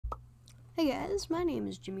Hey guys, my name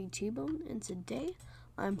is Jimmy T-Bone, and today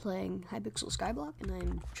I'm playing Hypixel Skyblock, and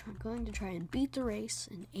I'm going to try and beat the race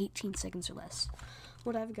in 18 seconds or less.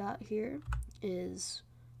 What I've got here is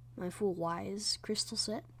my full Wise crystal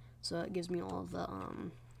set, so it gives me all the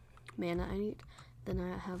mana I need. Then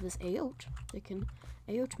I have this aote that can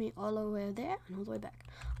aote me all the way there and all the way back.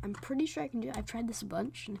 I'm pretty sure I can do it. I've tried this a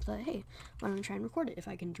bunch, and I thought, hey, why don't I try and record it? If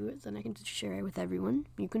I can do it, then I can share it with everyone.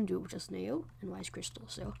 You can do it with just an aote and Wise crystal,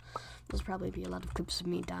 so there'll probably be a lot of clips of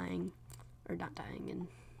me dying, or not dying, and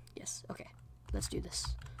yes, okay, let's do this.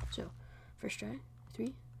 So, first try,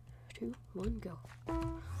 3, 2, 1, go.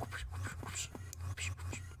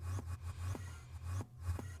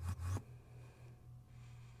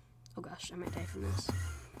 Oh gosh, I might die from this.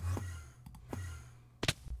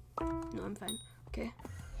 No, I'm fine. Okay.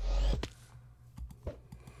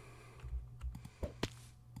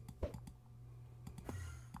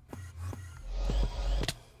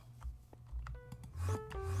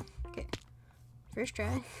 Okay. First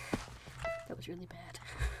try. That was really bad.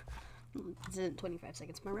 It's in 25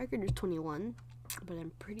 seconds. My record is 21, but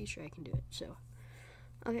I'm pretty sure I can do it. So,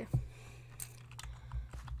 okay.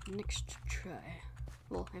 Next try.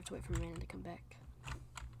 Well, I have to wait for mana to come back.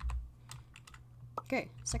 Okay,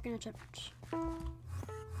 second attempt.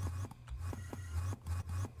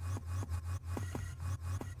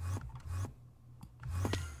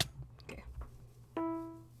 Okay.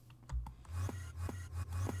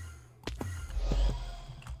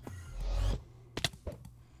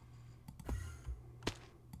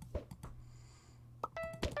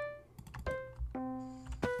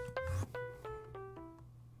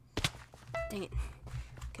 Dang it.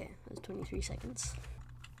 Okay, that was 23 seconds.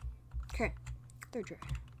 Okay, third try.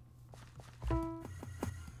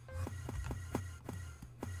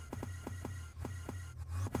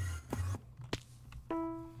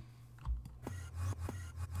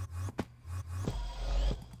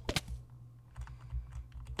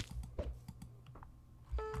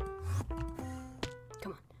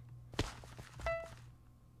 Come on.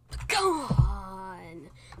 Come on!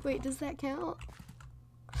 Wait, does that count?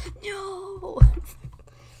 No!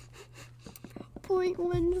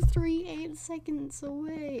 0.138 seconds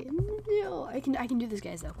away. No, I can do this,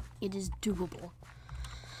 guys, though. It is doable.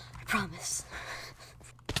 I promise.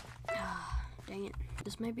 Dang it.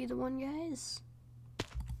 This might be the one, guys.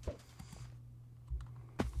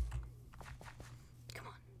 Come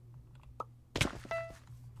on.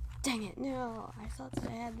 Dang it. No, I thought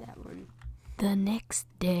I had that one. The next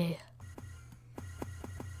day.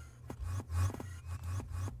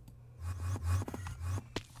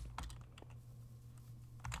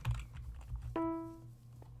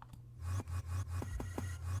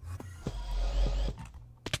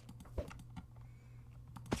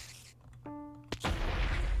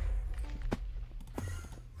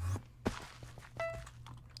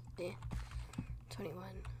 Yeah, 21.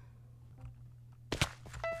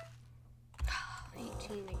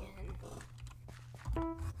 18 again.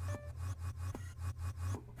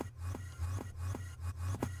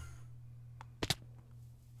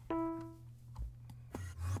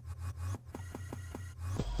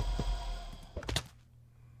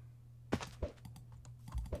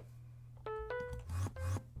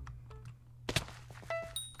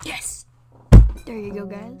 Yes! There you go,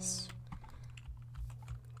 guys.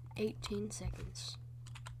 18 seconds.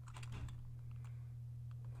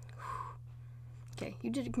 Okay,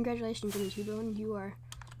 you did it. Congratulations, Jimmy T-Bone. You are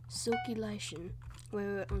Silky Lyshin.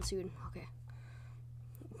 Wait, let's see. Okay.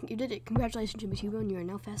 You did it. Congratulations, Jimmy T-Bone. You are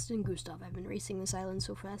now faster than Gustav. I've been racing this island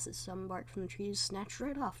so fast that some bark from the trees snatched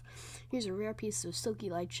right off. Here's a rare piece of Silky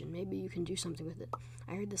Lyshin. Maybe you can do something with it.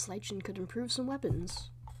 I heard this Lyshin could improve some weapons.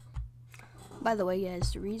 By the way,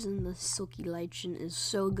 guys, the reason the Silky Lyshin is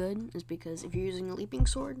so good is because if you're using a leaping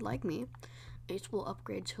sword, like me, it will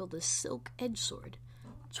upgrade to the Silk Edge Sword.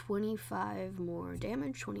 25 more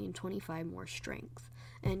damage, 20 and 25 more strength,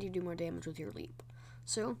 and you do more damage with your leap.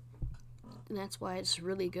 So, that's why it's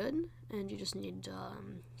really good, and you just need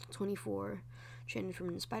 24 chanted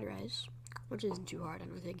from Spider Eyes, which isn't too hard, I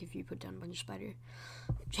don't think, if you put down a bunch of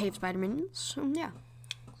spider minions. So, yeah.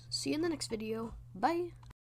 See you in the next video. Bye!